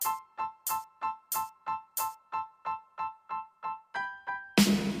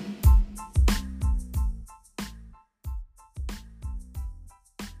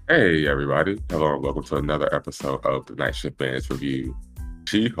Hey everybody, hello and welcome to another episode of the Night Shift Bands Review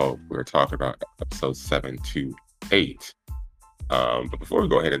She-Hulk. We're talking about episodes 7 to 8. But before we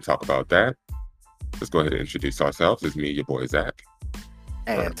go ahead and talk about that, let's go ahead and introduce ourselves. It's me, your boy Zach.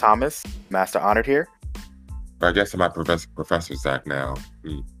 And Thomas, Master Honored here. I guess I'm my Professor Zach now.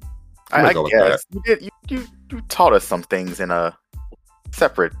 I guess you taught us some things in a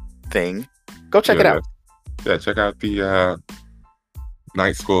separate thing. Go check it out. Yeah, check out the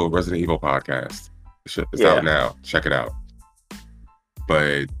Night School Resident Evil podcast. It's out now. Check it out.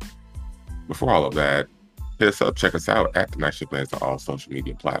 But before all of that, hit us up. Check us out at the Night Shift Bands on all social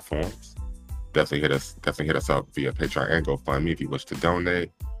media platforms. Definitely hit us up via Patreon and GoFundMe if you wish to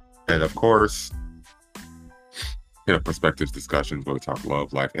donate. And of course, hit up Perspectives discussions where we talk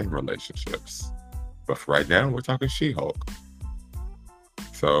love, life, and relationships. But for right now, we're talking She-Hulk.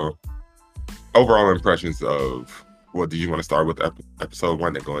 So, overall impressions of, well, do you want to start with episode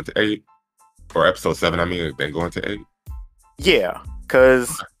 1 then go into 8? Or episode 7, then go into 8? Yeah,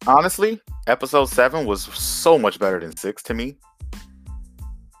 because honestly, episode 7 was so much better than 6 to me.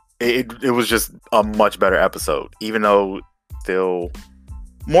 It was just a much better episode, even though still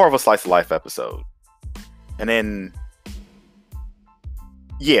more of a slice of life episode. And then,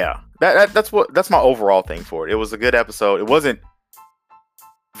 yeah, that's my overall thing for it. It was a good episode. It wasn't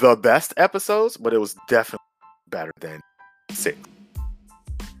the best episodes, but it was definitely better than 6.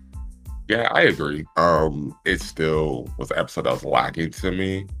 Yeah, I agree. It still was an episode that was lacking to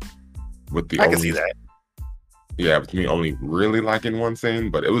me. I can see that. Yeah, with me only really liking one scene,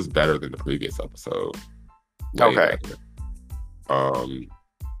 but it was better than the previous episode. Okay. And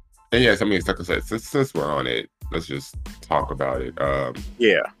yes, like I said, since we're on it, let's just talk about it.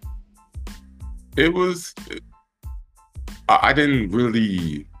 Yeah. It was. I didn't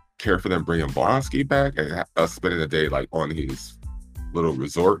really care for them bringing Blonsky back and us spending the day like on his little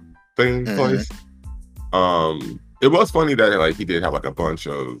resort thing place. It was funny that like he did have like a bunch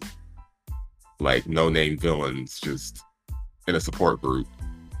of like no-name villains just in a support group.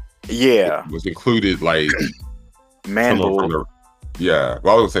 Yeah, it was included like Manbull. Well, I was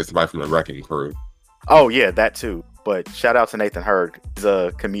gonna say somebody from the Wrecking Crew. Oh yeah, that too. But shout out to Nathan Hurd. He's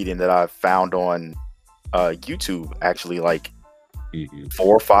a comedian that I found on YouTube actually like 4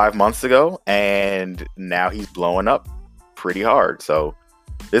 or 5 months ago, and now he's blowing up pretty hard. So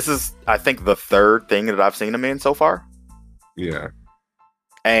this is, I think, the 3rd thing that I've seen him in so far. Yeah.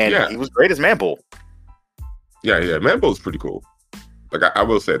 And he was great as Manbull. Yeah, Manbull's pretty cool. Like I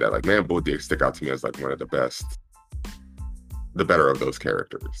will say that, like Manbull did stick out to me as like one of the best, the better of those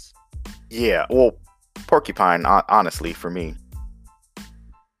characters. Yeah, well, Porcupine, honestly, for me.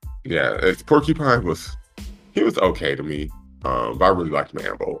 Yeah, Porcupine was okay to me. But I really liked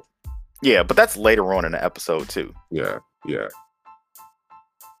Manbull. Yeah, but that's later on in the episode too. Yeah.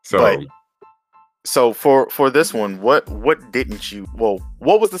 So for this one, what didn't you? Well,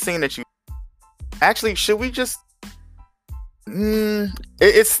 what was the scene that you? Actually, should we just?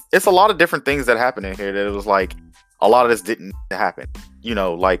 It's a lot of different things that happen in here. That it was like a lot of this didn't happen. You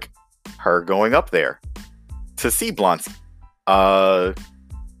know, like her going up there to see Blonsky.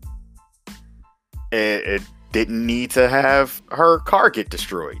 It didn't need to have her car get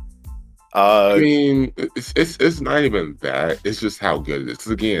destroyed. I mean, it's not even that. It's just how good it is.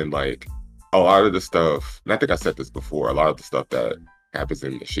 Because again, like a lot of the stuff, and I think I said this before, a lot of the stuff that happens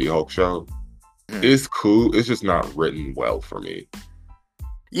in the She-Hulk show is cool. It's just not written well for me.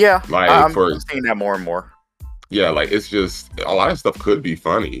 Yeah, like I'm seeing that more and more. Yeah, like it's just a lot of stuff could be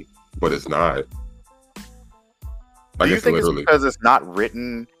funny, but it's not. Like, do you think it's because it's not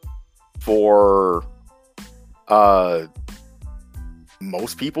written for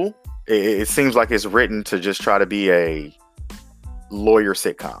most people? It seems like it's written to just try to be a lawyer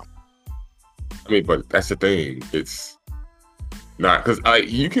sitcom. I mean, but that's the thing. It's not, because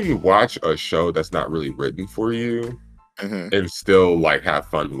you can watch a show that's not really written for you and still like have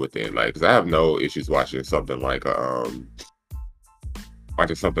fun with it. Like, because I have no issues watching something like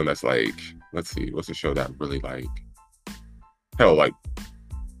something that's like, let's see, what's a show that I really like? Hell, like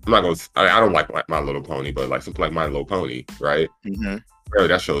I'm not gonna. I don't like My Little Pony, but like something like My Little Pony, right? Really,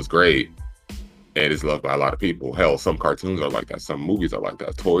 that show is great and it's loved by a lot of people. Hell, some cartoons are like that. Some movies are like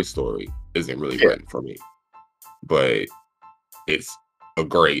that. Toy Story isn't really written for me, but it's a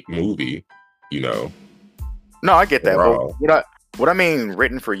great movie, you know. No, I get that. But what I mean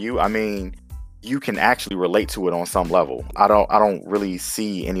written for you, I mean you can actually relate to it on some level. I don't really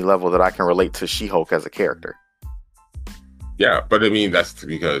see any level that I can relate to She-Hulk as a character. Yeah, but I mean that's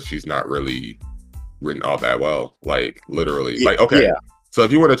because she's not really written all that well. Like literally, like okay. Yeah. So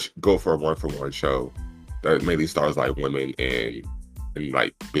if you want to go for a 1-for-1 show that mainly stars like women and in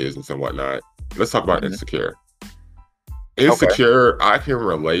like business and whatnot. Let's talk about Insecure. Okay. I can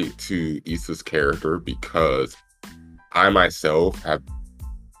relate to Issa's character because I myself have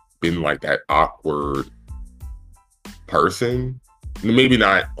been like that awkward person. Maybe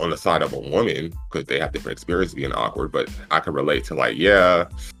not on the side of a woman because they have different experiences being awkward, but I can relate to like, yeah,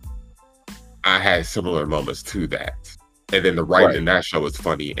 I had similar moments to that. And then the writing in that show is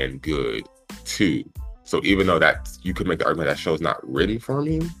funny and good too. So even though that you could make the argument that show is not written for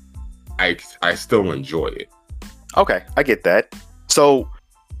me, I still enjoy it. Okay, I get that. So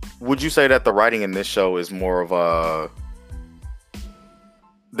would you say that the writing in this show is more of a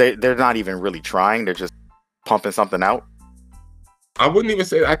they're not even really trying, they're just pumping something out? I wouldn't even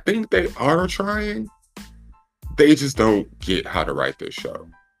say I think they are trying. They just don't get how to write this show.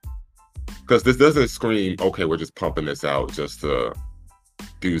 Because this doesn't scream, okay, we're just pumping this out just to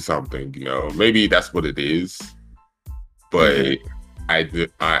do something, you know. Maybe that's what it is. But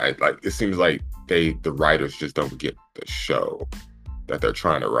I like it seems like the writers just don't get the show that they're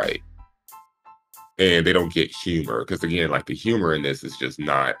trying to write. And they don't get humor. Because again, like the humor in this is just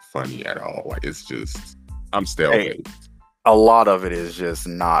not funny at all. Like it's just I'm stale. A lot of it is just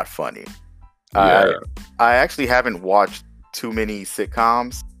not funny. Yeah. I actually haven't watched too many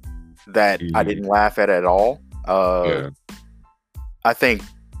sitcoms that I didn't laugh at all. I think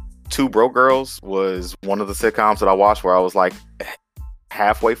Two Broke Girls was one of the sitcoms that I watched where I was like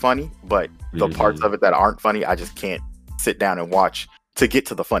halfway funny, but the parts of it that aren't funny, I just can't sit down and watch to get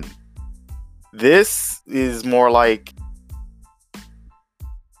to the funny. This is more like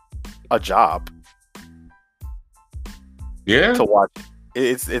a job. Yeah. To watch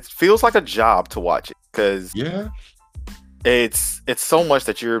it. It feels like a job to watch it because it's so much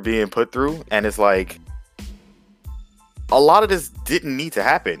that you're being put through, and it's like a lot of this didn't need to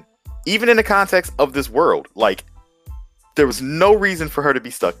happen, even in the context of this world. Like there was no reason for her to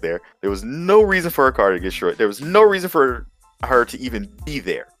be stuck there. There was no reason for her car to get short. There was no reason for her to even be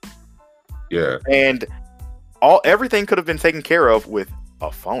there. Yeah, and everything could have been taken care of with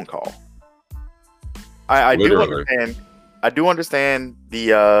a phone call. I do understand. I do understand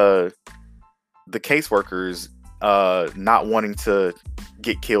the caseworkers not wanting to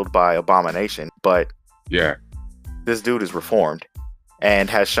get killed by Abomination, but this dude is reformed and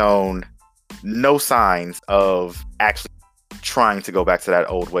has shown no signs of actually trying to go back to that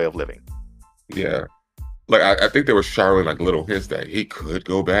old way of living. Yeah, like I think they were showering like little hints that he could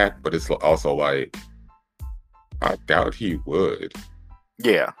go back, but it's also like I doubt he would.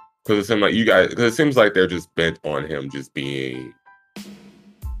 Yeah. Because it seems like they're just bent on him just being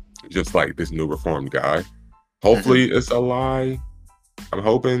just like this new reformed guy. Hopefully it's a lie. I'm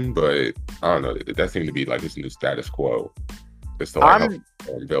hoping, but I don't know. That seemed to be like this new status quo. It's to like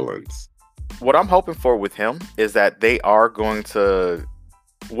help villains. What I'm hoping for with him is that they are going to,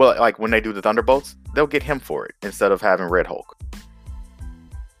 well, like when they do the Thunderbolts, they'll get him for it instead of having Red Hulk.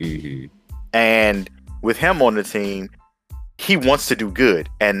 And with him on the team, he wants to do good,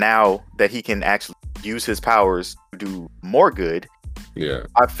 and now that he can actually use his powers to do more good,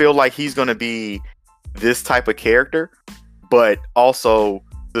 I feel like he's going to be this type of character, but also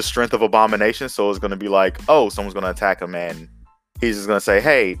the strength of Abomination. So it's going to be like, oh, someone's going to attack him, and he's just going to say,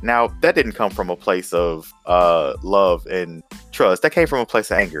 hey, now that didn't come from a place of love and trust. That came from a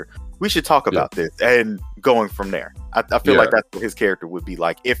place of anger. We should talk about this, and going from there. I feel like that's what his character would be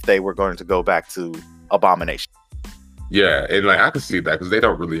like if they were going to go back to Abomination. Yeah, and like I could see that because they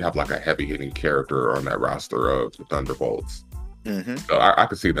don't really have like a heavy hitting character on that roster of the Thunderbolts. So I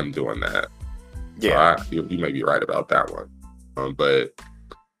could see them doing that. Yeah, so you may be right about that one. But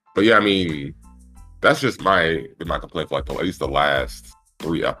yeah, I mean, that's just my complaint for like at least the last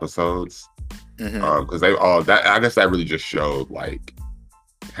 3 episodes. Because they all that I guess that really just showed like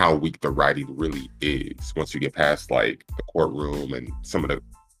how weak the writing really is once you get past like the courtroom and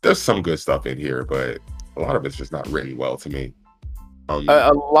there's some good stuff in here, but a lot of it's just not written well to me. A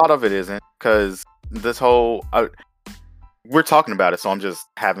lot of it isn't, because this whole we're talking about it, so I'm just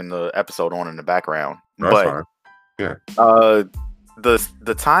having the episode on in the background. That's fine. Yeah.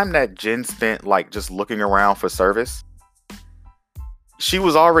 The time that Jen spent like just looking around for service, she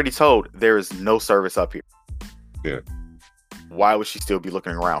was already told there is no service up here. Yeah. Why would she still be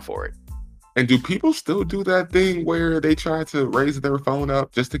looking around for it? And do people still do that thing where they try to raise their phone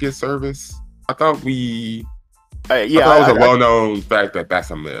up just to get service? I thought it was a well-known fact that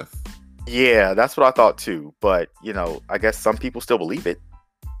that's a myth. Yeah, that's what I thought too. But, I guess some people still believe it.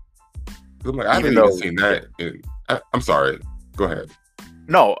 I'm like, I haven't even seen that. I'm sorry. Go ahead.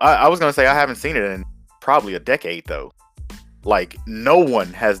 No, I was going to say I haven't seen it in probably a decade, though. Like, no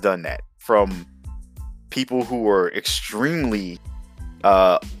one has done that, from people who were extremely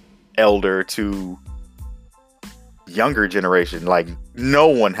elder to younger generation. Like, no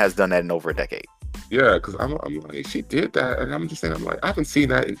one has done that in over a decade. Yeah, because I'm like, she did that, and I'm just saying, I'm like, I haven't seen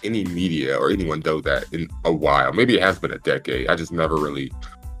that in any media or anyone do that in a while. Maybe it has been a decade. I just never really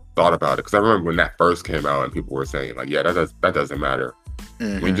thought about it, because I remember when that first came out and people were saying like, yeah, that doesn't matter.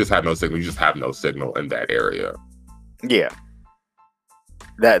 When you just have no signal, you just have no signal in that area. Yeah,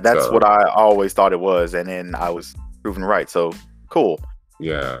 that's what I always thought it was, and then I was proven right. So cool.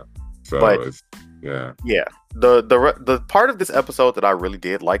 Yeah. So yeah. The part of this episode that I really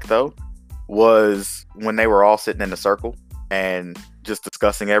did like, though, was when they were all sitting in a circle and just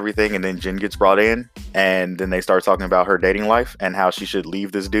discussing everything, and then Jin gets brought in, and then they start talking about her dating life and how she should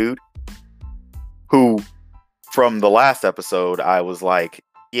leave this dude who, from the last episode, I was like,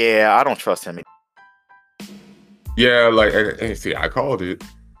 yeah, I don't trust him. Yeah, like, and see, I called it.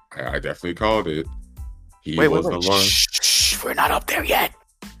 I definitely called it. He was the one. Shh, we're not up there yet.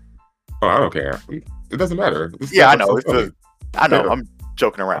 Oh, I don't care. It doesn't matter. I know. I know. Yeah. I'm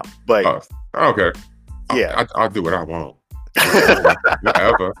joking around, but I don't care. Yeah, I'll do what I want.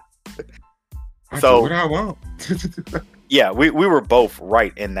 Whatever. Do what I want. Yeah, we were both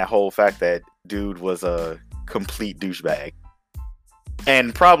right in that whole fact that dude was a complete douchebag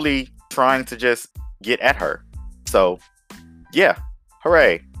and probably trying to just get at her. So, yeah,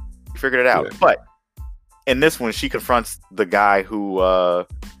 hooray, we figured it out. Yeah. But in this one, she confronts the guy who,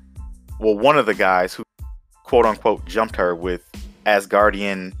 one of the guys who, quote unquote, jumped her with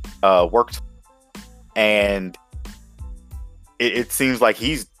Asgardian worked, and it seems like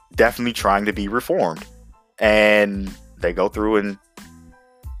he's definitely trying to be reformed. And they go through and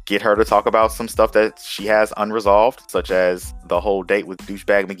get her to talk about some stuff that she has unresolved, such as the whole date with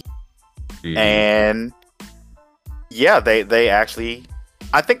douchebag McGee. Mm-hmm. And yeah, they actually,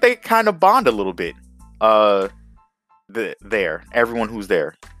 I think they kind of bond a little bit. Everyone who's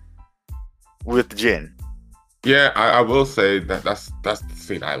there with Jin. Yeah, I will say that's the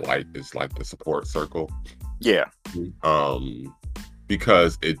scene I like, is like the support circle. Yeah.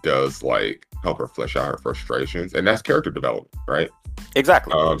 Because it does like help her flesh out her frustrations, and that's character development, right?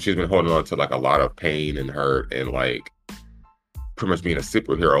 Exactly. She's been holding on to like a lot of pain and hurt, and like pretty much being a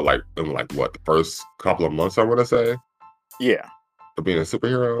superhero, like in like what, the first couple of months, I want to say. Yeah. Of being a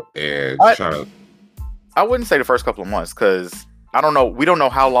superhero, and I wouldn't say the first couple of months, because I don't know. We don't know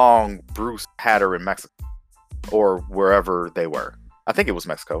how long Bruce had her in Mexico or wherever they were. I think it was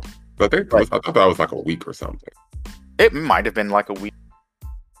Mexico. But I thought that was like a week or something. It might have been like a week,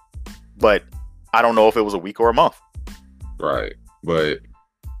 but I don't know if it was a week or a month. Right. But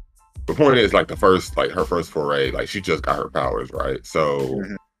the point is, like, her first foray, like, she just got her powers, right? So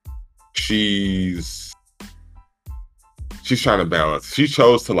she's trying to balance. She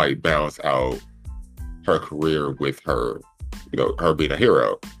chose to like balance out her career with her, her being a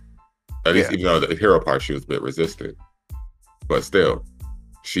hero. At least, even though the hero part, she was a bit resistant, but still,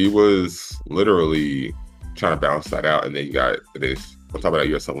 she was literally trying to balance that out. And then you got this, on top of that,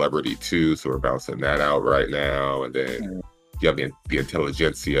 you're a celebrity too, so we're balancing that out right now. And then you have the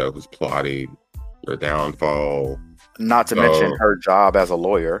intelligentsia who's plotting your downfall. Not to mention her job as a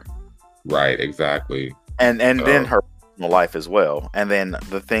lawyer. Right, exactly. And then her personal life as well. And then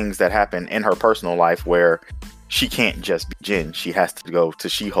the things that happen in her personal life where she can't just be Jin. She has to go to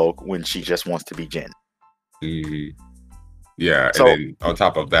She-Hulk when she just wants to be Jin. Mm-hmm. Yeah, so, and then on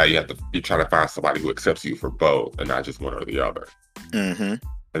top of that, you're trying to find somebody who accepts you for both and not just one or the other. Mm-hmm.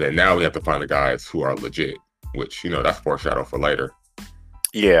 And then now we have to find the guys who are legit, which, that's foreshadow for later.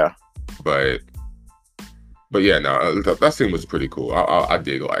 Yeah. But yeah, no, that scene was pretty cool. I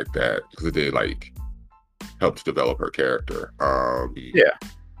did like that, because it did like help to develop her character. Yeah.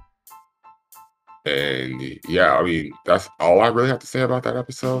 And yeah, I mean, that's all I really have to say about that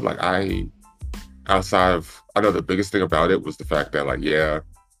episode. Like, I know the biggest thing about it was the fact that, like, yeah,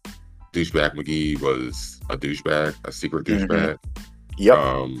 douchebag McGee was a douchebag, a secret douchebag. Yep.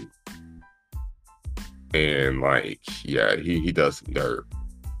 And like, yeah, he does some dirt.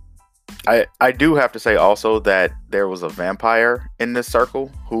 I do have to say also that there was a vampire in this circle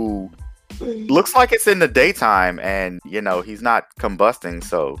who looks like it's in the daytime, and he's not combusting,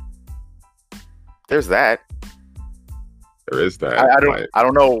 so there's that. There is that. I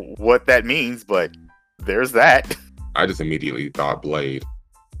don't know what that means, but there's that. I just immediately thought Blade.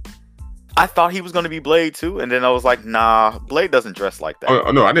 I thought he was going to be Blade too, and then I was like, nah, Blade doesn't dress like that.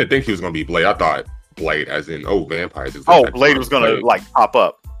 Oh no, I didn't think he was going to be Blade. I thought Blade as in, vampires. Blade was going to like pop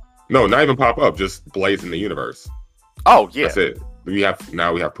up. No, not even pop up, just Blades in the universe. Oh yeah. That's it. We have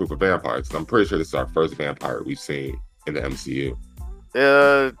proof of vampires. I'm pretty sure this is our first vampire we've seen in the MCU.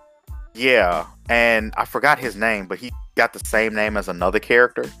 Yeah, and I forgot his name, but got the same name as another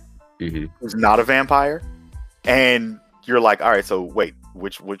character Mm-hmm. who's not a vampire, and you're like, all right, so wait,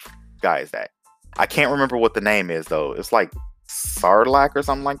 which guy is that? I can't remember what the name is though. It's like Sarlacc or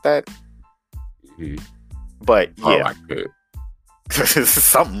something like that. Mm-hmm. But yeah, like it.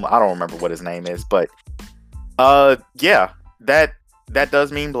 something I don't remember what his name is, but yeah, that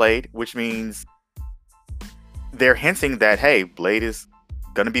does mean Blade, which means they're hinting that hey, Blade is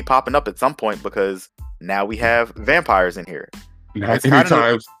gonna be popping up at some point because now we have vampires in here.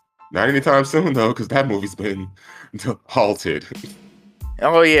 Not anytime soon though, because that movie's been halted.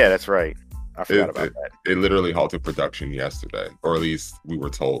 Oh yeah, that's right. I forgot about that. It literally halted production yesterday, or at least we were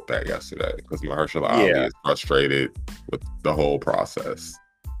told that yesterday, because Mahershala Ali is frustrated with the whole process.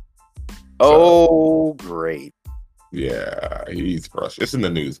 Oh, great. Yeah, he's frustrated. It's in the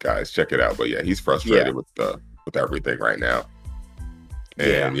news, guys. Check it out. But yeah, he's frustrated with everything right now.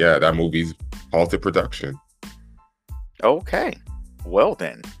 And yeah, that movie's halted production. Okay. Well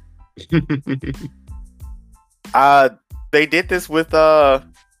then. They did this with Wanda,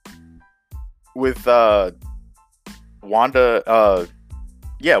 with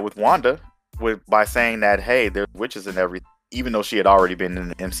Wanda, by saying that hey, there's witches and everything, even though she had already been in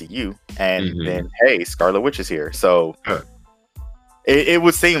the MCU, and then hey, Scarlet Witch is here. So it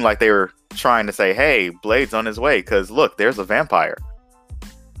would seem like they were trying to say, hey, Blade's on his way because look, there's a vampire.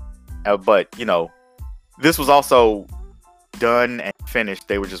 But you know, this was also done and finished.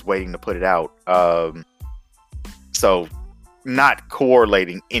 They were just waiting to put it out. So not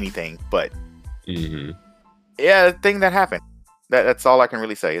correlating anything, but yeah, a thing that happened. That's all I can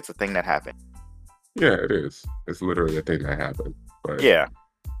really say. It's a thing that happened. Yeah, it is. It's literally a thing that happened. But yeah.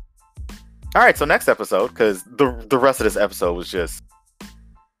 All right, so next episode, because the rest of this episode was just,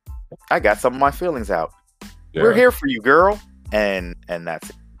 I got some of my feelings out. Yeah. We're here for you, girl, and that's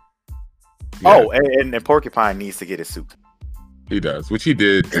it. Yeah. Oh, and Porcupine needs to get his suit. He does, which he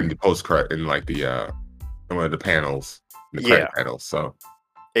did in the post credit, in like the one of the panels, the credit panels. So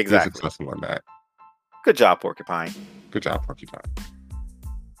exactly, he's successful on that. Good job, Porcupine. Good job, Porcupine.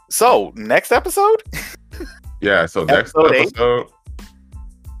 So next episode. Yeah. So next episode.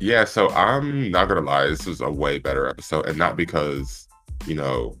 Yeah. So I'm not gonna lie, this was a way better episode, and not because you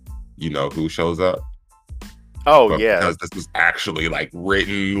know who shows up. Oh yeah, because this was actually like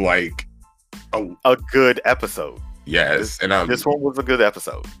written like a good episode. Yes, and this one was a good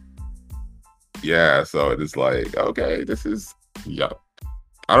episode. Yeah, so it is like, okay, this is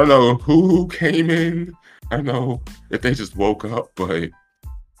I don't know who came in. I don't know if they just woke up, but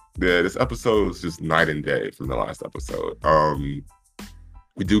yeah, this episode is just night and day from the last episode.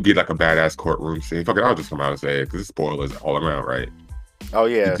 We do get like a badass courtroom scene. Fuck it, I'll just come out and say it because it's spoilers all around, right? Oh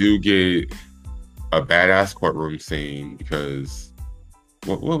yeah, we do get a badass courtroom scene because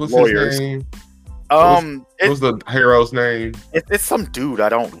what was his name? What was the hero's name? It's some dude I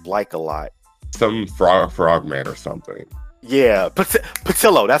don't like a lot. Some frogman or something. Yeah,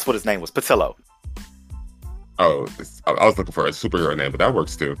 Patillo. That's what his name was. Patillo. Oh, I was looking for a superhero name, but that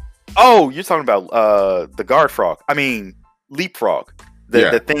works too. Oh, you're talking about the guard frog. I mean, leapfrog.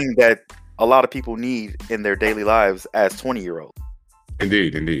 The thing that a lot of people need in their daily lives as 20-year-olds.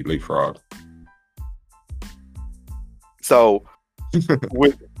 Indeed, leapfrog. So,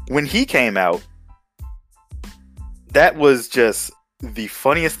 when he came out, that was just the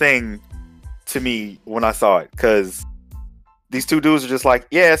funniest thing to me when I saw it, because these two dudes are just like,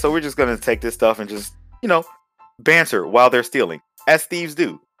 yeah, so we're just gonna take this stuff and just, banter while they're stealing, as thieves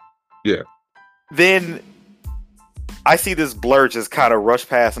do. Yeah. Then I see this blur just kind of rush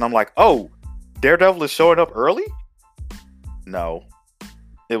past, and I'm like, oh, Daredevil is showing up early? No,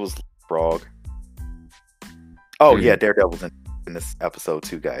 it was Frog. Oh yeah, Daredevil's in this episode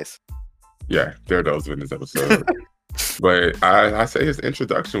too, guys. Yeah, Daredevil's in this episode. But I say his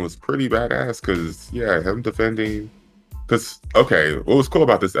introduction was pretty badass because, him defending. Because, okay, what was cool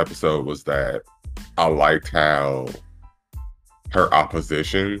about this episode was that I liked how her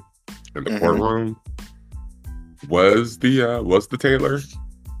opposition in the courtroom was the Taylor.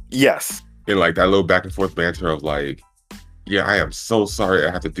 Yes. And like that little back and forth banter of like, yeah, I am so sorry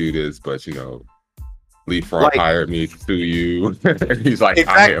I have to do this, but Leapfrog hired me to sue you. And he's like,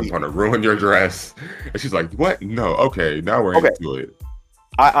 exactly. I am going to ruin your dress. And she's like, what? No. Okay. Now we're into it.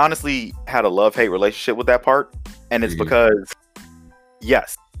 I honestly had a love-hate relationship with that part. And it's because,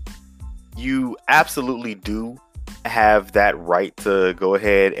 yes, you absolutely do have that right to go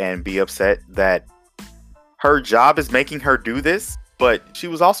ahead and be upset that her job is making her do this. But she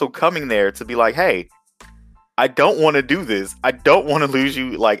was also coming there to be like, hey, I don't want to do this. I don't want to lose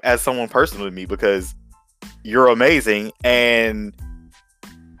you like as someone personal to me because you're amazing, and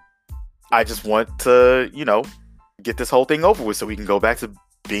I just want to, get this whole thing over with so we can go back to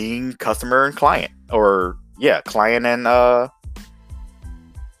being customer and client, or client and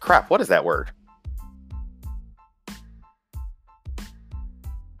crap, what is that word?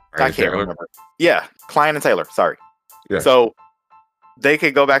 I can't remember. Yeah, client and Taylor, sorry. Yeah. So they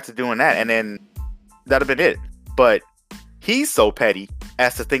could go back to doing that, and then that'd have been it. But he's so petty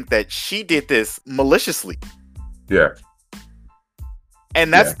as to think that she did this maliciously. Yeah.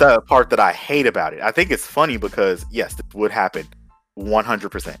 And that's the part that I hate about it. I think it's funny because, yes, this would happen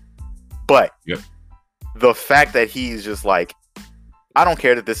 100%. But the fact that he's just like, I don't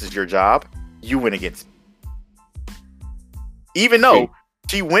care that this is your job. You went against me. Even though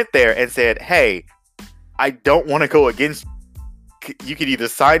she went there and said, hey, I don't want to go against you. You could either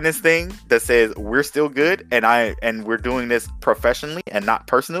sign this thing that says we're still good and we're doing this professionally and not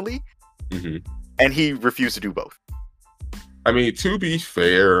personally. Mm-hmm. And he refused to do both. I mean, to be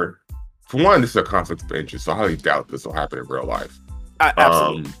fair, for one, this is a conflict of interest, so I highly doubt this will happen in real life.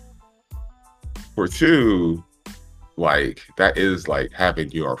 Absolutely. For two, like, that is like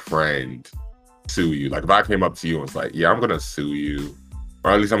having your friend sue you. Like, if I came up to you and was like, yeah, I'm going to sue you, or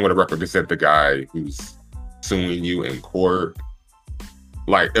at least I'm going to represent the guy who's suing you in court,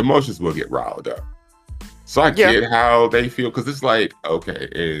 like, emotions will get riled up. So I get how they feel, because it's like, okay,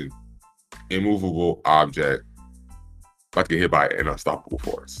 an immovable object about to get hit by an unstoppable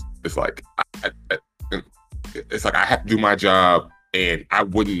force. It's like, I have to do my job, and I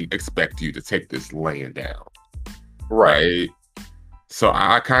wouldn't expect you to take this laying down. Right? So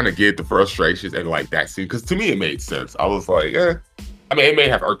I kind of get the frustrations and like that scene, because to me it made sense. I was like, I mean, it may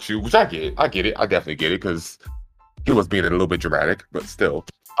have irked you, which I get. I get it. I definitely get it, because he was being a little bit dramatic, but still.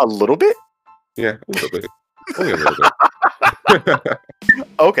 A little bit? Yeah, a little bit. Only a little bit.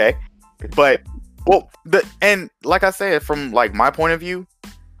 Okay. But, well, and like I said, from like my point of view,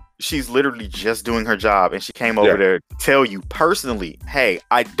 she's literally just doing her job, and she came over there to tell you personally, hey,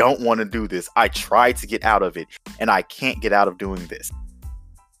 I don't want to do this. I tried to get out of it, and I can't get out of doing this.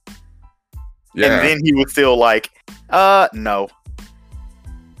 Yeah. And then he was still like, no.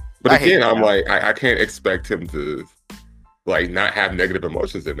 But again, I'm like, I can't expect him to like not have negative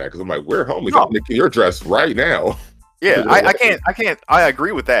emotions in that, because I'm like, we're homies. I'm nicking your dress right now. Yeah, I can't. I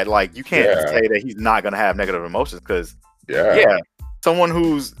agree with that. Like, you can't say that he's not gonna have negative emotions, because someone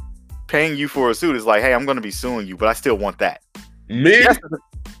who's paying you for a suit is like, hey, I'm gonna be suing you, but I still want that.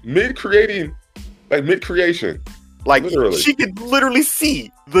 Mid creation, like literally. She could literally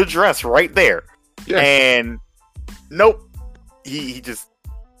see the dress right there. Yeah. And nope, he just.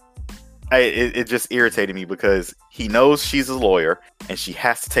 It just irritated me, because he knows she's a lawyer and she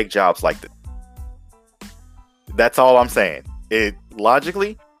has to take jobs like this. That's all I'm saying.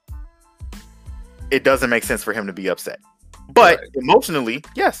 Logically, it doesn't make sense for him to be upset. But emotionally,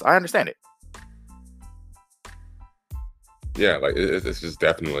 yes, I understand it. Yeah, like it's just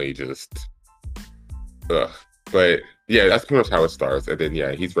definitely just, But yeah, that's pretty much how it starts. And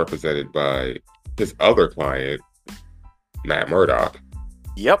then he's represented by his other client, Matt Murdock.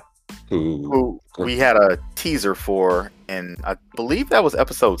 Yep. Who we had a teaser for, and I believe that was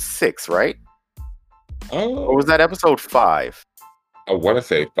episode 6, right? Oh, or was that episode 5? I want to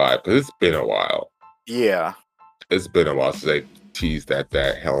say 5, because it's been a while. Yeah, it's been a while since they teased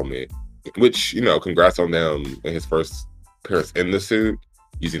that helmet. Which, congrats on them in his first appearance in the suit,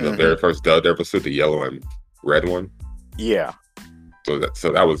 using the very first Dud episode, the yellow and red one. Yeah. So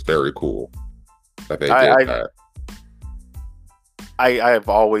that was very cool that they did that. I've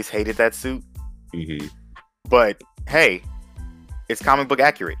always hated that suit. Mm-hmm. But hey, it's comic book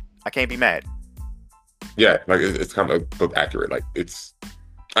accurate. I can't be mad. Yeah, like it's comic book accurate. Like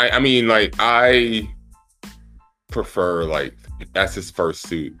I mean, like I prefer like that's his first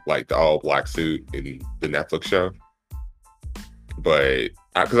suit, like the all black suit in the Netflix show. But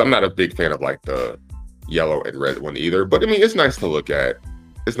because I'm not a big fan of like the yellow and red one either. But I mean, it's nice to look at.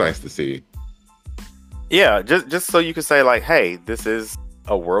 It's nice to see. Yeah, just so you can say like, hey, this is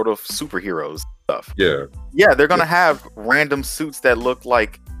a world of superheroes stuff. Yeah, they're gonna have random suits that look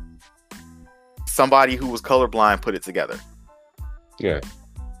like somebody who was colorblind put it together. Yeah,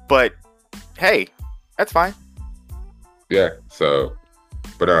 but hey, that's fine. Yeah. So,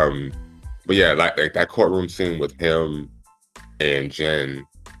 but yeah, like that courtroom scene with him and Jen.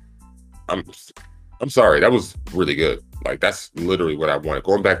 I'm sorry, that was really good. Like that's literally what I wanted.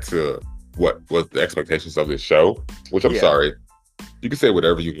 Going back to what was the expectations of this show, which I'm sorry, you can say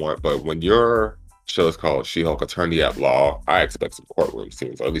whatever you want, but when your show is called She-Hulk Attorney at Law, I expect some courtroom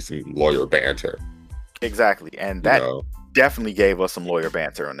scenes, or at least some lawyer banter. Exactly, and that definitely gave us some lawyer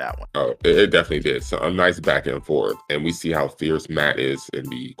banter on that one. Oh, it definitely did. So a nice back and forth, and we see how fierce Matt is in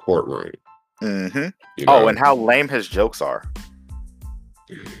the courtroom. Mm-hmm. You Oh, know? and how lame his jokes are.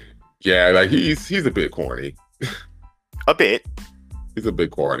 Yeah, like he's a bit corny. A bit. He's a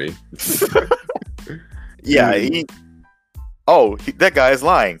bit corny. Yeah. That guy is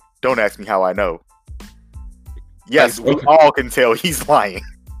lying. Don't ask me how I know. Yes, we all can tell he's lying.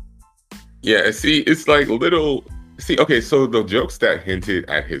 Yeah, see, it's like little. See, okay, so the jokes that hinted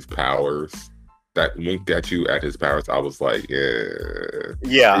at his powers, that winked at you at his powers, I was like,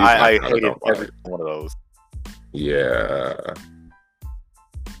 yeah, I hated every one of those. Yeah.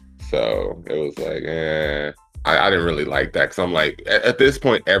 So it was like, I didn't really like that because I'm like, at this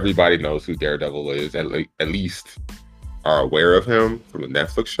point, everybody knows who Daredevil is. At least are aware of him from the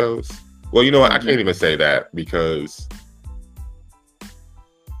Netflix shows. Well, you know what? I can't even say that because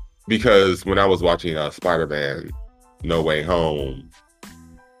when I was watching Spider-Man No Way Home,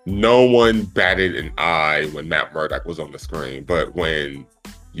 no one batted an eye when Matt Murdock was on the screen. But when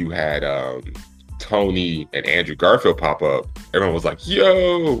you had Tony and Andrew Garfield pop up, everyone was like,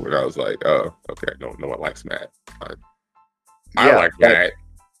 yo! And I was like, oh, okay, no one likes Matt. I like Matt.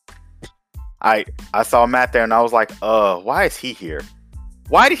 I saw Matt there and I was like, why is he here?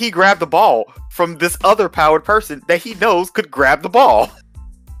 Why did he grab the ball from this other powered person that he knows could grab the ball?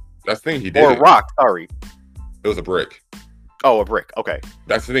 That's the thing, he did. Or a rock, sorry. It was a brick. Oh, a brick, okay.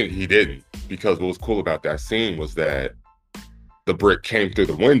 That's the thing, he didn't. Because what was cool about that scene was that the brick came through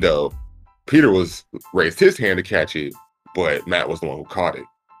the window. Peter raised his hand to catch it, but Matt was the one who caught it.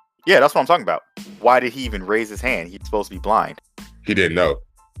 Yeah, that's what I'm talking about. Why did he even raise his hand? He's supposed to be blind. He didn't know.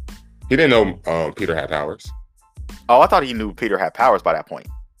 He didn't know Peter had powers. Oh, I thought he knew Peter had powers by that point.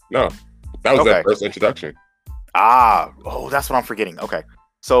 No, that was their first introduction. That's what I'm forgetting. Okay,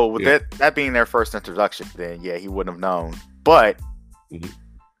 so with that being their first introduction, then yeah, he wouldn't have known. But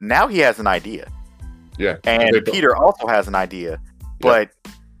now he has an idea. Yeah, and Peter also has an idea, but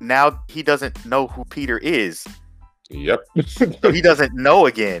now he doesn't know who Peter is. Yep. So he doesn't know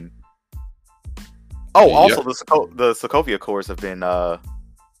again. Oh, also the Sokovia cores have been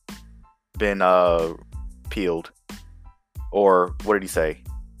peeled, or what did he say?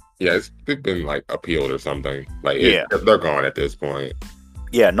 Yeah, it's been like appealed or something. Like they're gone at this point.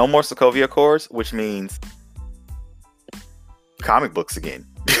 Yeah, no more Sokovia cores, which means comic books again.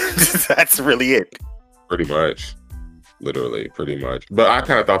 That's really it. Pretty much. Literally, pretty much. But I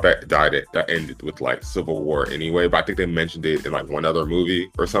kind of thought that ended with like Civil War anyway. But I think they mentioned it in like one other movie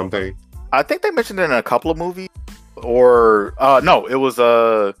or something. I think they mentioned it in a couple of movies, or no, it was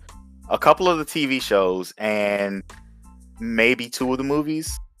a couple of the TV shows and maybe 2 of the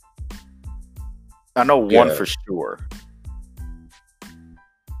movies. I know one for sure,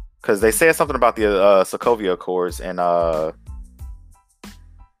 because they said something about the Sokovia Accords, and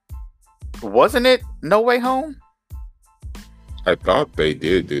wasn't it No Way Home? I thought they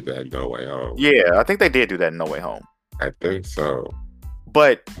did do that in No Way Home. Yeah, I think they did do that in No Way Home. I think so.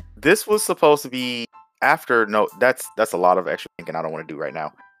 But this was supposed to be after. No, that's a lot of extra thinking I don't want to do right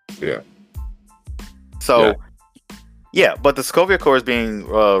now. Yeah. So, but the Sokovia Accords being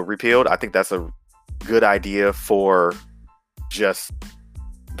repealed, I think that's a good idea for just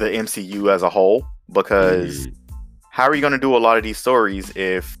the MCU as a whole, because how are you going to do a lot of these stories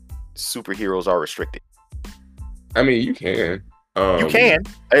if superheroes are restricted? I mean, you can. You can.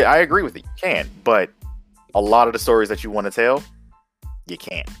 I agree with it. You can. But a lot of the stories that you want to tell, you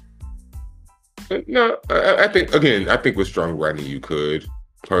can't. No, I think with strong writing, you could.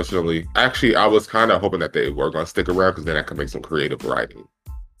 Personally, actually, I was kind of hoping that they were going to stick around because then I could make some creative writing.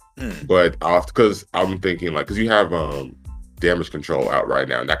 But because I'm thinking because you have Damage Control out right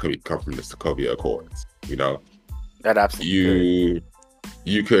now, and that could come from the Sokovia Accords. You know, that absolutely.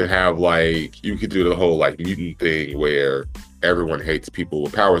 You could have you could do the whole mutant thing where everyone hates people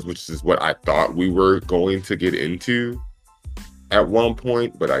with powers, which is what I thought we were going to get into at one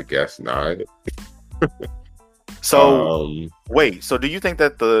point, but I guess not. So wait, so do you think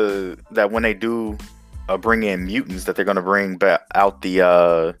that when they do bring in mutants, that they're going to bring out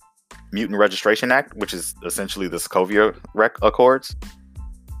the Mutant Registration Act, which is essentially the Sokovia Accords?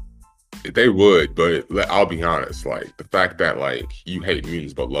 They would, but I'll be honest, the fact that you hate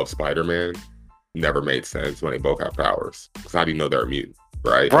mutants but love Spider-Man never made sense when they both have powers. Because how do you know they're a mutant,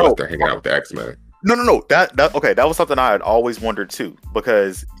 right? Bro, unless they're hanging out with the X-Men. No. That was something I had always wondered too,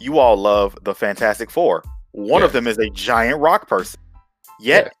 because you all love the Fantastic Four. One of them is a giant rock person.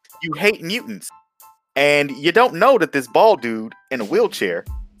 Yet you hate mutants. And you don't know that this bald dude in a wheelchair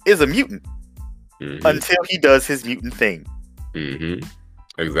is a mutant until he does his mutant thing.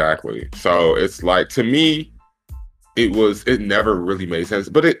 Exactly. So it's to me, it never really made sense.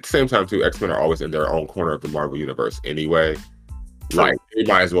 But at the same time too, X-Men are always in their own corner of the Marvel universe anyway. Like, it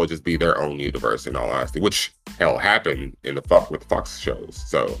might as well just be their own universe, in all honesty, which hell happened in with Fox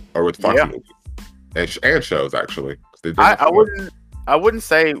shows, or with Fox movies and shows actually. I wouldn't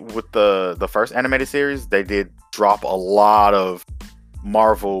say with the first animated series they did drop a lot of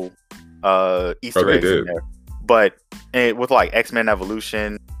Marvel Easter eggs in there, but with like X-Men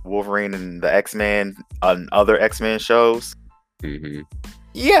Evolution, Wolverine and the X-Men, and other X-Men shows,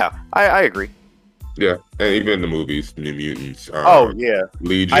 yeah, I agree. Yeah, and even in the movies, New Mutants.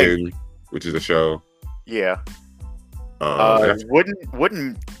 Legion, which is a show. Yeah. No,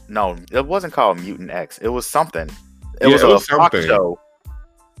 it wasn't called Mutant X. It was something. It was a Fox show.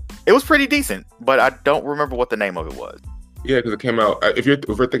 It was pretty decent, but I don't remember what the name of it was. Yeah, because it came out. If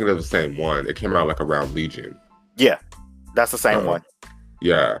we're thinking of the same one, it came out like around Legion. Yeah, that's the same one.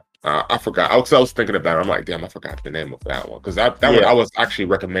 Yeah, I forgot. I was thinking about it. I'm like, damn, I forgot the name of that one because that one I was actually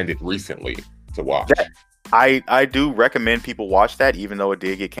recommended recently to watch. I do recommend people watch that, even though it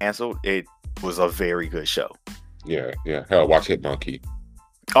did get canceled. It was a very good show. Yeah. Hell, watch Hit Monkey.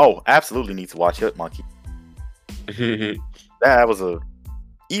 Oh, absolutely need to watch Hit Monkey. That was a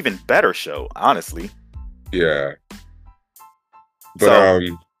even better show, honestly. Yeah. But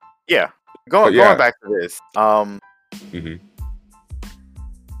going back to this.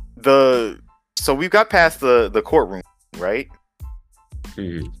 So we've got past the courtroom, right?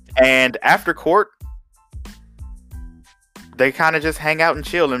 And after court, they kind of just hang out and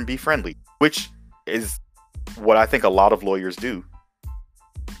chill and be friendly, which is what I think a lot of lawyers do.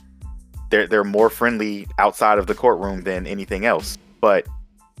 They're more friendly outside of the courtroom than anything else. But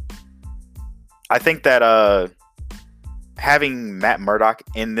I think that having Matt Murdock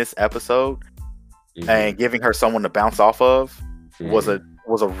in this episode and giving her someone to bounce off of was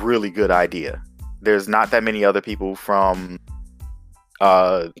a really good idea. There's not that many other people from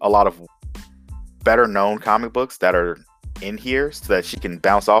a lot of better known comic books that are in here so that she can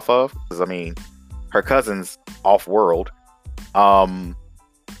bounce off of. Because I mean, her cousin's off world.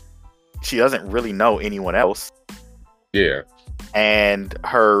 She doesn't really know anyone else. Yeah. And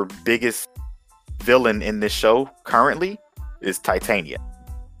her biggest villain in this show currently is Titania.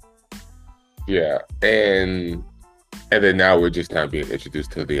 Yeah. And then now we're just now being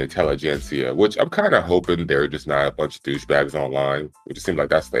introduced to the intelligentsia, which I'm kind of hoping they're just not a bunch of douchebags online. It just seems like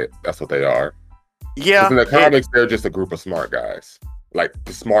that's what they are. Yeah. In the comics, they're just a group of smart guys. Like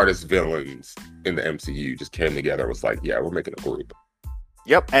the smartest villains in the MCU just came together and was like, yeah, we're making a group.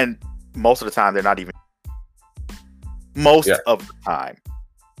 Yep. And most of the time, they're not even. Most of the time.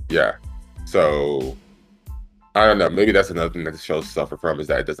 Yeah. So, I don't know. Maybe that's another thing that the show suffer from is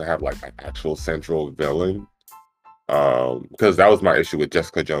that it doesn't have like an actual central villain. Because that was my issue with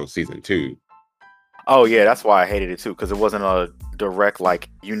Jessica Jones season 2. Oh yeah, that's why I hated it too. Because it wasn't a direct like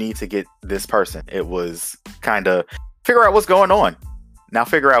you need to get this person. It was kind of figure out what's going on. Now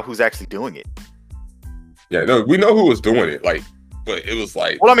figure out who's actually doing it. Yeah, no, we know who was doing it. Like, but it was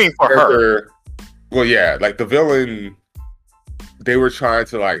like. Well, I mean, for her. Well, yeah, like the villain. They were trying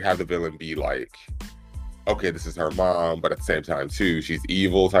to like have the villain be like, okay, this is her mom, but at the same time too, she's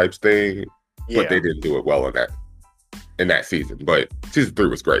evil type thing. Yeah. But they didn't do it well in that season. But season 3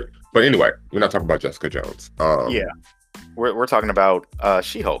 was great. But anyway, we're not talking about Jessica Jones. We're talking about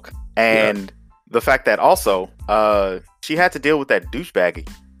She-Hulk and the fact that also she had to deal with that douchebag,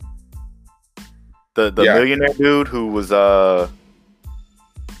 the millionaire dude who was went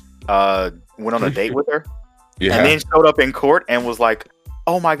on a date with her. Yeah. And then showed up in court and was like,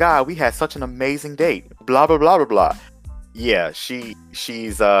 "Oh my God, we had such an amazing date." Blah blah blah blah blah. Yeah, she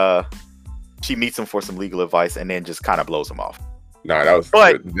meets him for some legal advice and then just kind of blows him off. Nah, that was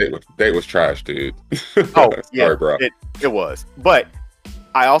the date was trash, dude. Oh yeah, bro. It was. But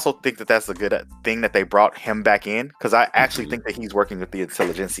I also think that that's a good thing that they brought him back in because I actually think that he's working with the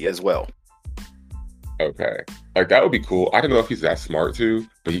intelligentsia as well. Okay. Like, that would be cool. I don't know if he's that smart too,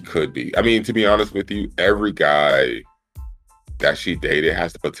 but he could be. I mean, to be honest with you, every guy that she dated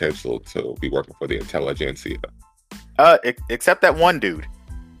has the potential to be working for the intelligentsia. Except that one dude.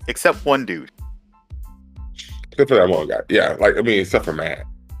 Except for that one guy. Yeah, like, I mean, except for Matt.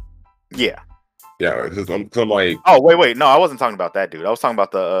 Yeah. Yeah, because I'm like... Oh, wait. No, I wasn't talking about that dude. I was talking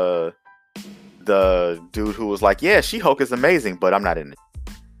about the dude who was like, yeah, She-Hulk is amazing, but I'm not in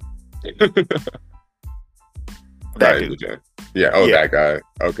it. That dude. Yeah. Oh, that guy.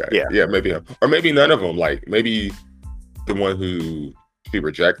 Okay. Yeah. Maybe him, or maybe none of them. Like maybe the one who she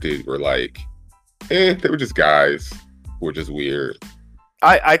rejected were like, they were just guys who were just weird.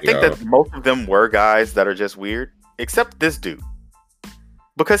 I think that most of them were guys that are just weird, except this dude,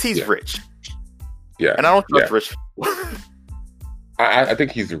 because he's rich. Yeah. And I don't trust rich. I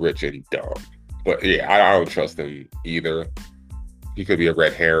think he's rich and dumb, but yeah, I don't trust him either. he could be a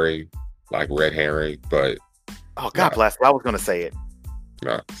red herring, like red herring, but oh God bless it. I was gonna say it.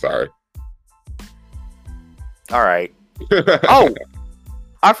 No, sorry. All right. Oh,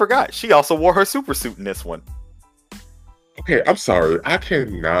 I forgot. She also wore her super suit in this one. Okay, I'm sorry. I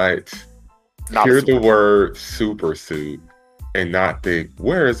cannot hear the word super suit and not think,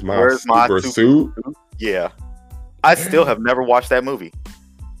 where's my super suit? Yeah. I still have never watched that movie.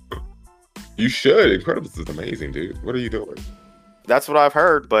 You should. Incredibles is amazing, dude. What are you doing? That's what I've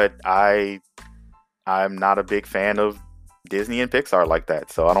heard, but I'm not a big fan of Disney and Pixar like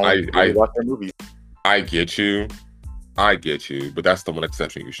that, so I don't really watch their movies. I get you, but that's the one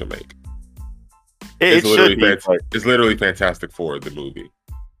exception you should make. It should be. It's literally Fantastic Four, the movie.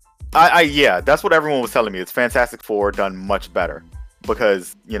 Yeah, that's what everyone was telling me. It's Fantastic Four done much better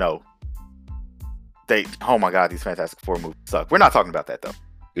because oh my God, these Fantastic Four movies suck. We're not talking about that though.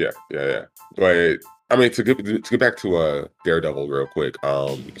 Yeah. But I mean, to get back to Daredevil real quick,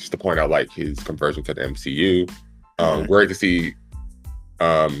 just to point out like his conversion to the MCU. Great to see,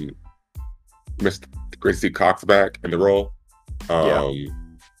 great to see Cox back in the role.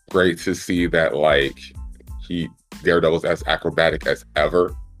 Great to see that like Daredevil's as acrobatic as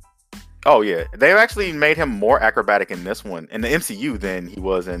ever. Oh yeah, they've actually made him more acrobatic in this one in the MCU than he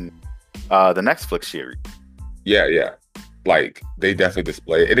was in the Netflix series. Yeah. Like they definitely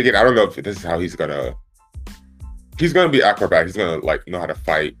display it. And again, I don't know if this is how he's gonna be acrobatic. He's gonna like know how to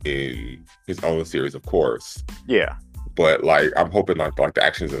fight in his own series, of course. Yeah. But like I'm hoping like the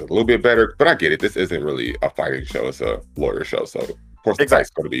actions are a little bit better. But I get it. This isn't really a fighting show. It's a lawyer show. So of course the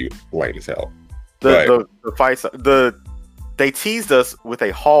fight's gonna be lame as hell. The fights they teased us with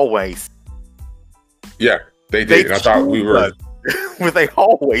a hallway. Yeah, they did. And I thought we were with a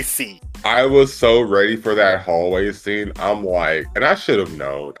hallway scene. I was so ready for that hallway scene. I'm like, and I should have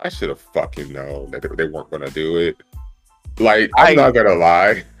known. I should have fucking known that they weren't gonna do it. Like, I'm not gonna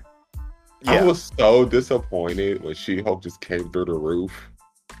lie. Yeah. I was so disappointed when She-Hulk just came through the roof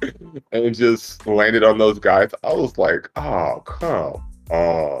and just landed on those guys. I was like, oh, come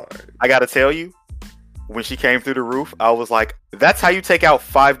on. I gotta tell you, when she came through the roof, I was like, that's how you take out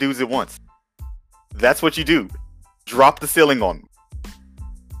 5 dudes at once. That's what you do. Drop the ceiling on them.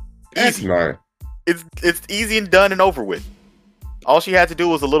 That's not. It's easy and done and over with. All she had to do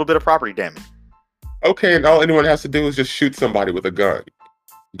was a little bit of property damage. Okay, and all anyone has to do is just shoot somebody with a gun.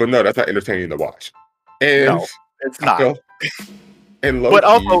 But no, that's not entertaining to watch. And no, it's not. And but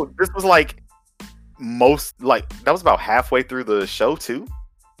also, this was like that was about halfway through the show too.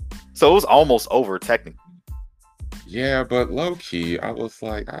 So it was almost over technically. Yeah, but low key, I was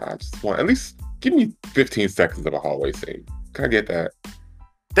like, I just want at least give me 15 seconds of a hallway scene. Can I get that?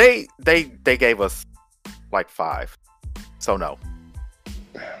 They gave us like 5, so no.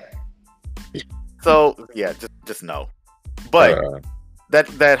 So yeah, just no. But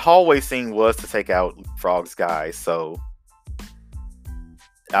that hallway scene was to take out Frog's guys, so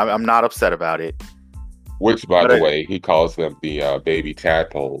I'm not upset about it. Which, by the way, he calls them the baby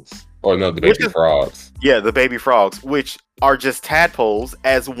tadpoles, or no, the baby frogs. Yeah, the baby frogs, which are just tadpoles,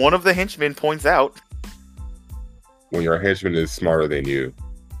 as one of the henchmen points out. When your henchman is smarter than you.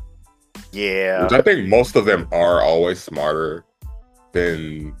 Yeah. Which I think most of them are always smarter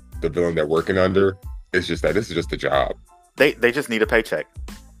than the villain they're working under. It's just that this is just a job. They just need a paycheck.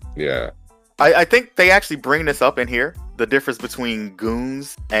 Yeah. I think they actually bring this up in here. The difference between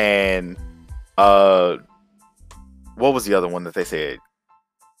goons and what was the other one that they said?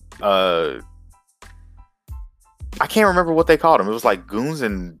 I can't remember what they called them. It was like goons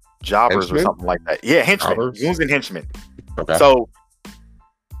and jobbers or something like that. Yeah, henchmen. Jobbers? Goons and henchmen. Okay. So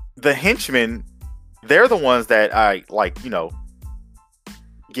the henchmen, they're the ones that I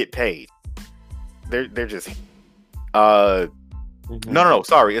get paid. They're just no,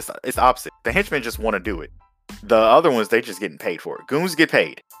 sorry, it's opposite. The henchmen just want to do it. The other ones, they just getting paid for it. Goons get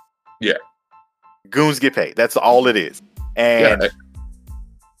paid. Yeah. Goons get paid. That's all it is. And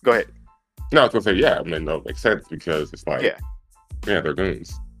go ahead. No, I was gonna say, yeah, I mean, no, it makes sense because it's like, yeah, they're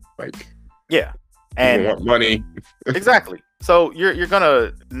goons. Like, yeah, and want money. Exactly. So you're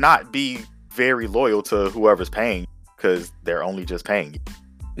gonna not be very loyal to whoever's paying because they're only just paying you.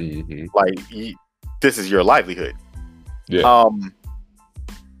 Mm-hmm. Like, this is your livelihood. Yeah.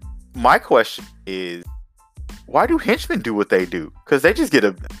 My question is, why do henchmen do what they do? Because they just get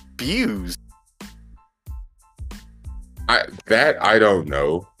abused. I don't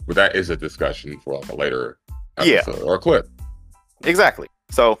know, but that is a discussion for like a later episode or a clip. Exactly.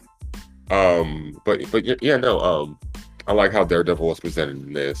 So, but yeah, no. I like how Daredevil was presented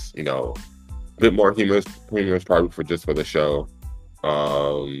in this. You know, a bit more humorous probably for the show.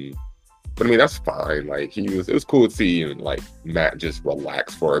 But I mean, that's fine. Like it was cool to see like Matt just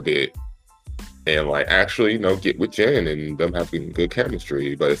relax for a bit and like actually, get with Jen and them having good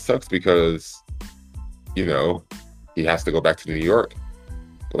chemistry. But it sucks because, he has to go back to New York.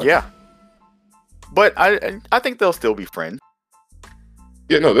 Yeah. But I think they'll still be friends.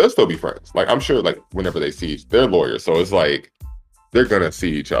 Yeah, no, they'll still be friends. Like, I'm sure, like, whenever they see they're lawyers, so it's like they're gonna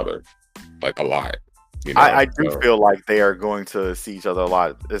see each other like a lot. I do feel like they are going to see each other a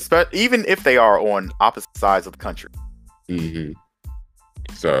lot, even if they are on opposite sides of the country. Mm-hmm.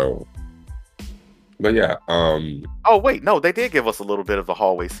 So, but yeah. Oh wait, no, they did give us a little bit of the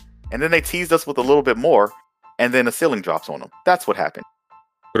hallways, and then they teased us with a little bit more, and then a ceiling drops on them. That's what happened.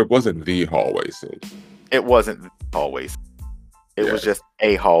 But it wasn't the hallway scene. It wasn't the hallway scene. It was just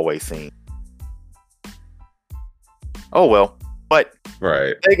a hallway scene. Oh well. But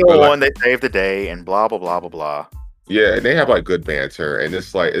right. They go on, they save the day, and blah blah blah blah blah. Yeah, and they have like good banter, and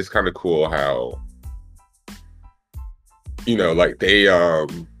it's kind of cool how like they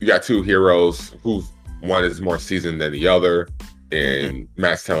you got two heroes who one is more seasoned than the other, and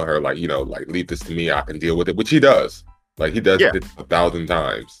Matt's telling her like leave this to me, I can deal with it, which he does. Like he does it 1,000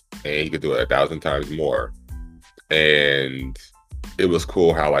 times, and he could do it 1,000 times more. And it was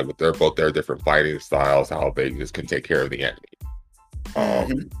cool how like with their different fighting styles, how they just can take care of the enemy.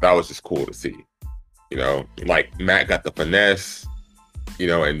 That was just cool to see. Like Matt got the finesse,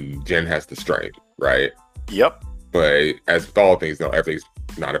 and Jen has the strength, right? Yep. But as with all things, everything's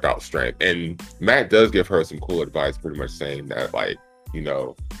not about strength. And Matt does give her some cool advice, pretty much saying that, like,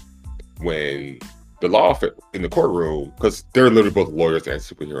 when the law in the courtroom, because they're literally both lawyers and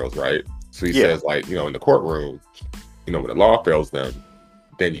superheroes, right? So he says, like, in the courtroom, when the law fails them,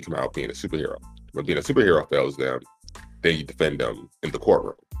 then you come out being a superhero. When being a superhero fails them, then you defend them in the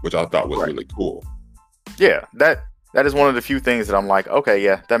courtroom, which I thought was really cool. Yeah, that is one of the few things that I'm like, okay,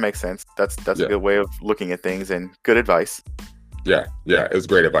 yeah, that makes sense. That's a good way of looking at things and good advice. Yeah, it was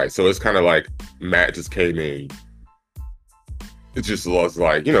great advice. So it's kind of like Matt just came in. It just was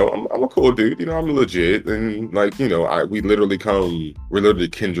like, I'm a cool dude. I'm legit, and like, we're literally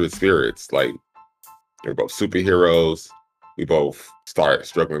kindred spirits. Like, we're both superheroes. We both start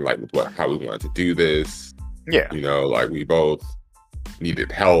struggling like with how we wanted to do this. Yeah, like we both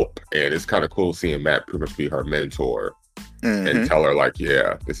needed help, and it's kind of cool seeing Matt pretty much be her mentor and tell her like,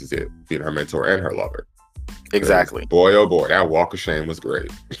 yeah, this is it, being her mentor and her lover. Exactly. Boy, oh boy, that walk of shame was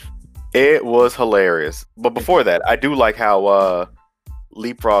great. It was hilarious. But before that, I do like how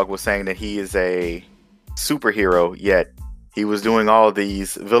Leapfrog was saying that he is a superhero, yet he was doing all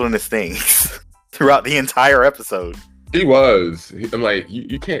these villainous things throughout the entire episode. He was. I'm like,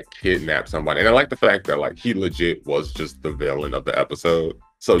 you can't kidnap somebody. And I like the fact that like he legit was just the villain of the episode.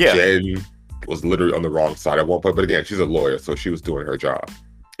 So Jen was literally on the wrong side at one point. But again, she's a lawyer, so she was doing her job.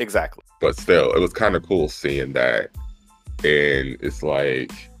 Exactly. But still, it was kind of cool seeing that. And it's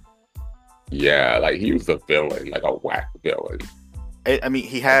like, yeah, like he was a villain, like a whack villain. I mean,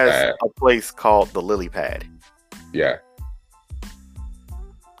 he has a place called the Lily Pad. Yeah.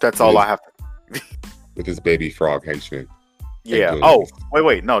 That's all I have to with his baby frog henchman. Yeah. Oh,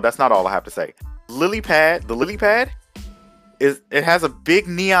 wait. No, that's not all I have to say. The Lily Pad it has a big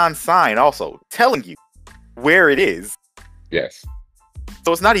neon sign also telling you where it is. Yes.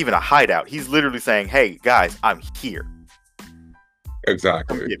 So it's not even a hideout. He's literally saying, "Hey guys, I'm here."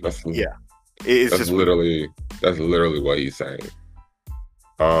 Exactly. That's literally what he's saying.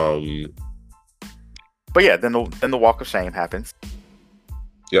 But yeah, then the walk of shame happens.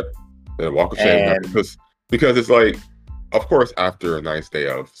 Yep. The walk of shame happens because it's like, of course, after a nice day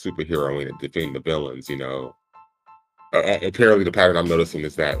of superheroing and defeating the villains, apparently the pattern I'm noticing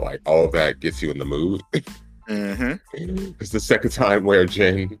is that like all of that gets you in the mood. It's the second time where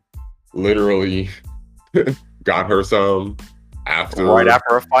Jen literally got her some right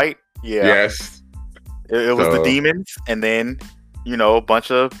after a fight. Yeah. Yes. It was the demons, and then a bunch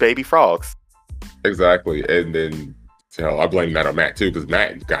of baby frogs. Exactly, and then I blame that on Matt too, because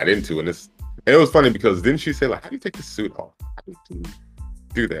Matt got into it. And it was funny because didn't she say like, "How do you take the suit off? How do you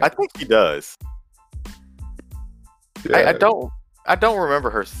do that?" I think he does. Yeah. I don't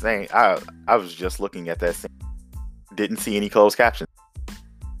remember her saying. I was just looking at that scene. Didn't see any closed captions.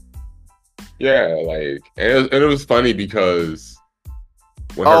 Yeah, like, and it was funny because.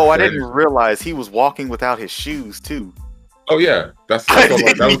 I didn't realize he was walking without his shoes too. Oh yeah, that's what made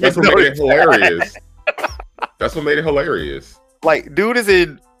it hilarious. That's what made it hilarious. Like, dude is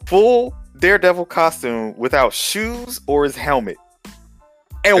in full Daredevil costume without shoes or his helmet,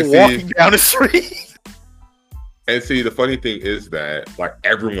 and walking down the street. And see, the funny thing is that like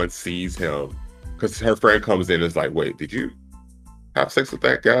everyone sees him because her friend comes in and is like, "Wait, did you have sex with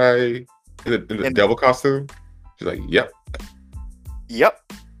that guy?" in the devil costume. She's like, yep.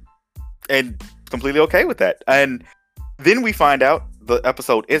 And completely okay with that. And then we find out the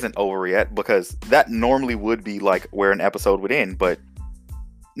episode isn't over yet, because that normally would be like where an episode would end, but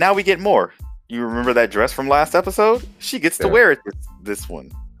now we get more. You remember that dress from last episode? She gets to wear it this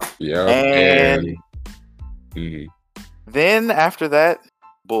one. Yeah. And then after that,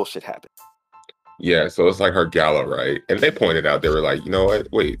 bullshit happened. Yeah, so it's like her gala, right? And they pointed out, they were like, you know what?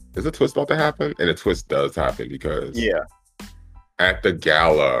 Wait, is a twist about to happen? And a twist does happen, because at the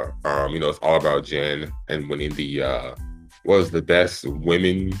gala, it's all about Jen and winning the the best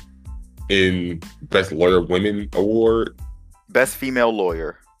lawyer women award. Best female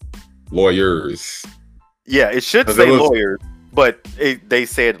lawyers. Yeah, it should say lawyer, but they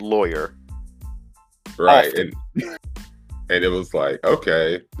said lawyer. Right. And it was like,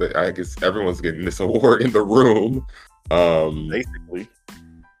 okay, but I guess everyone's getting this award in the room. Basically.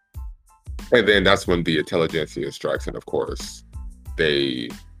 And then that's when the intelligentsia strikes, and of course, they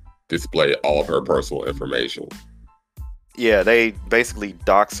display all of her personal information. Yeah, they basically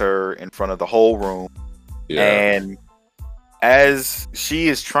dox her in front of the whole room. Yeah. And as she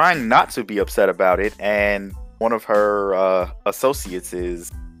is trying not to be upset about it, and one of her associates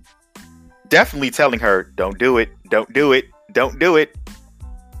is definitely telling her, don't do it, don't do it, don't do it.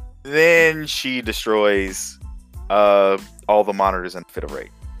 Then she destroys all the monitors in a fit of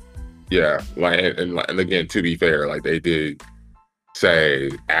rage. Yeah, and again, to be fair, like they did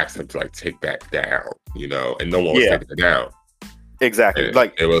ask them to like take that down, and no one was taking it down. Exactly. And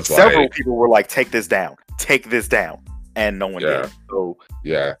like it was several people were like, take this down, and no one did. So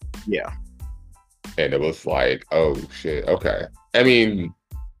yeah. And it was like, oh shit, okay. I mean,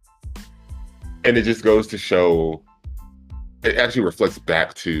 and it just goes to show, it actually reflects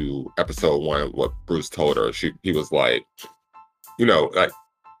back to episode 1, what Bruce told her. He was like, like,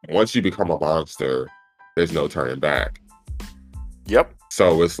 once you become a monster, there's no turning back. Yep.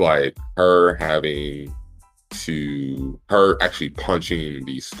 So it's like her actually punching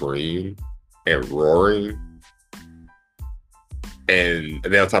the screen and roaring. And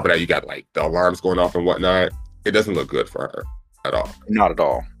then on top of that, you got like the alarms going off and whatnot. It doesn't look good for her at all. Not at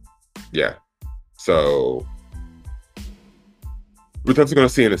all. Yeah. So we're definitely going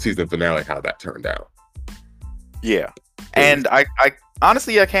to see in the season finale how that turned out. Yeah. And I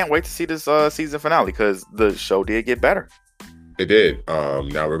honestly, I can't wait to see this season finale, because the show did get better. It did.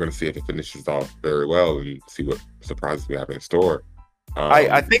 Now we're going to see if it finishes off very well and see what surprises we have in store.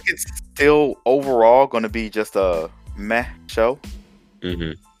 I think it's still overall going to be just a meh show.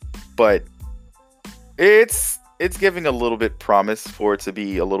 Mm-hmm. But it's giving a little bit promise for it to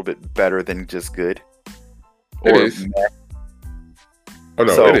be a little bit better than just good. It is. Meh. Oh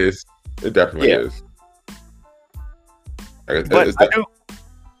no, it is. It definitely is. But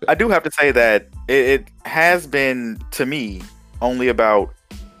I do have to say that it has been, to me, only about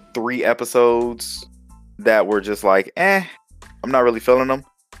 3 episodes that were just like, I'm not really feeling them.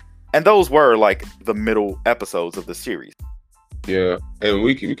 And those were like the middle episodes of the series. Yeah, and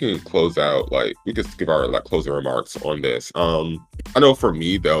we can close out, like, we can give our like closing remarks on this. I know for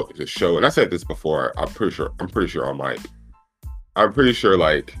me though, the show, and I said this before, I'm pretty sure on mic. I'm pretty sure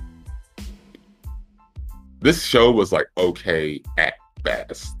like this show was like okay at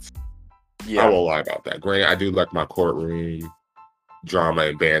best. Yeah. I won't lie about that. Granted, I do like my courtroom drama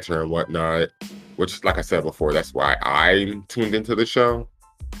and banter and whatnot, which, like I said before, that's why I tuned into the show.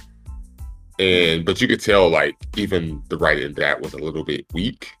 But you could tell, like, even the writing in that was a little bit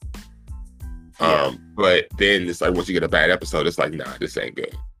weak. Yeah. But then it's like, once you get a bad episode, it's like, nah, this ain't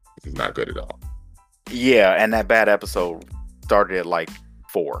good. This is not good at all. Yeah, and that bad episode started at like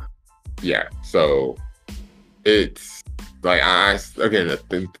 4. Yeah, so it's like,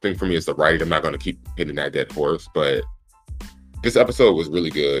 the thing for me is the writing. I'm not going to keep hitting that dead horse, but this episode was really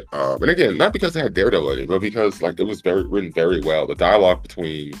good. And again, not because it had Daredevil in it, but because like it was written very well. The dialogue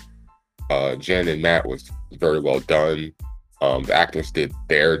between Jen and Matt was very well done. The actors did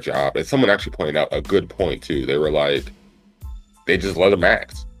their job, and someone actually pointed out a good point too. They were like, they just let them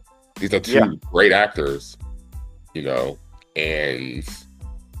act. These are 2 great actors, and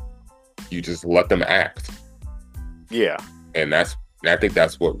you just let them act. Yeah. And I think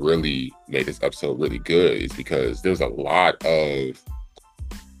that's what really made this episode really good, is because there's a lot of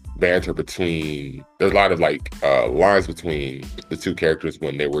banter there's a lot of like lines between the 2 characters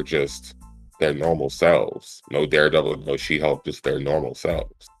when they were just their normal selves. No Daredevil, no She-Hulk, just their normal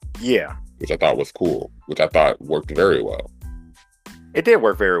selves. Yeah. Which I thought was cool, which I thought worked very well. It did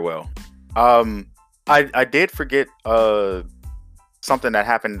work very well. I did forget something that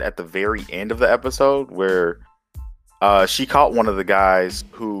happened at the very end of the episode where she caught one of the guys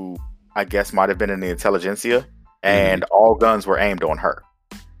who I guess might have been in the intelligentsia, and all guns were aimed on her.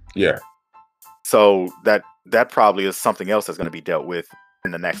 Yeah. So that probably is something else that's going to be dealt with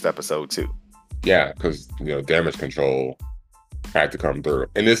in the next episode too. Yeah, because damage control had to come through,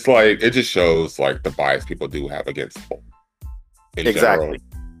 and it's like it just shows like the bias people do have against Hulk. Exactly.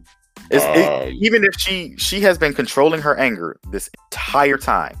 Even if she has been controlling her anger this entire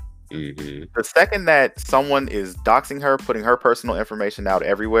time. The second that someone is doxing her, putting her personal information out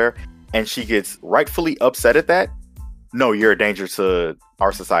everywhere, and she gets rightfully upset at that, no, you're a danger to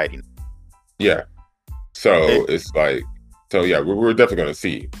our society. Yeah. So it's like, we're definitely going to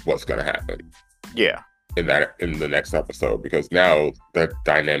see what's going to happen. Yeah. In the next episode, because now the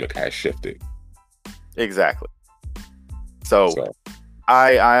dynamic has shifted. Exactly. So.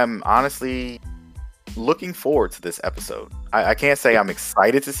 I am honestly looking forward to this episode. I can't say I'm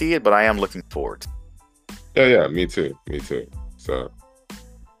excited to see it, but I am looking forward. Yeah, me too. So,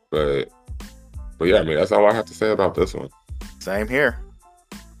 but yeah, I mean, that's all I have to say about this one. Same here.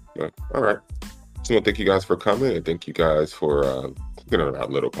 But, all right. So, thank you guys for coming, and thank you guys for clicking on our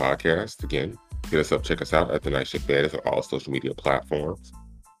little podcast. Again, hit us up, check us out at The Night Shift Bandits on all social media platforms.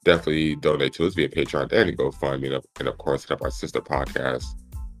 Definitely donate to us via Patreon and GoFundMe, and of course, hit up our sister podcast,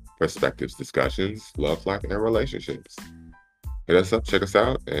 Perspectives Discussions, Love, Life, and Relationships. Hit us up, check us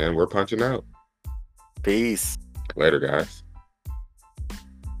out, and we're punching out. Peace. Later, guys.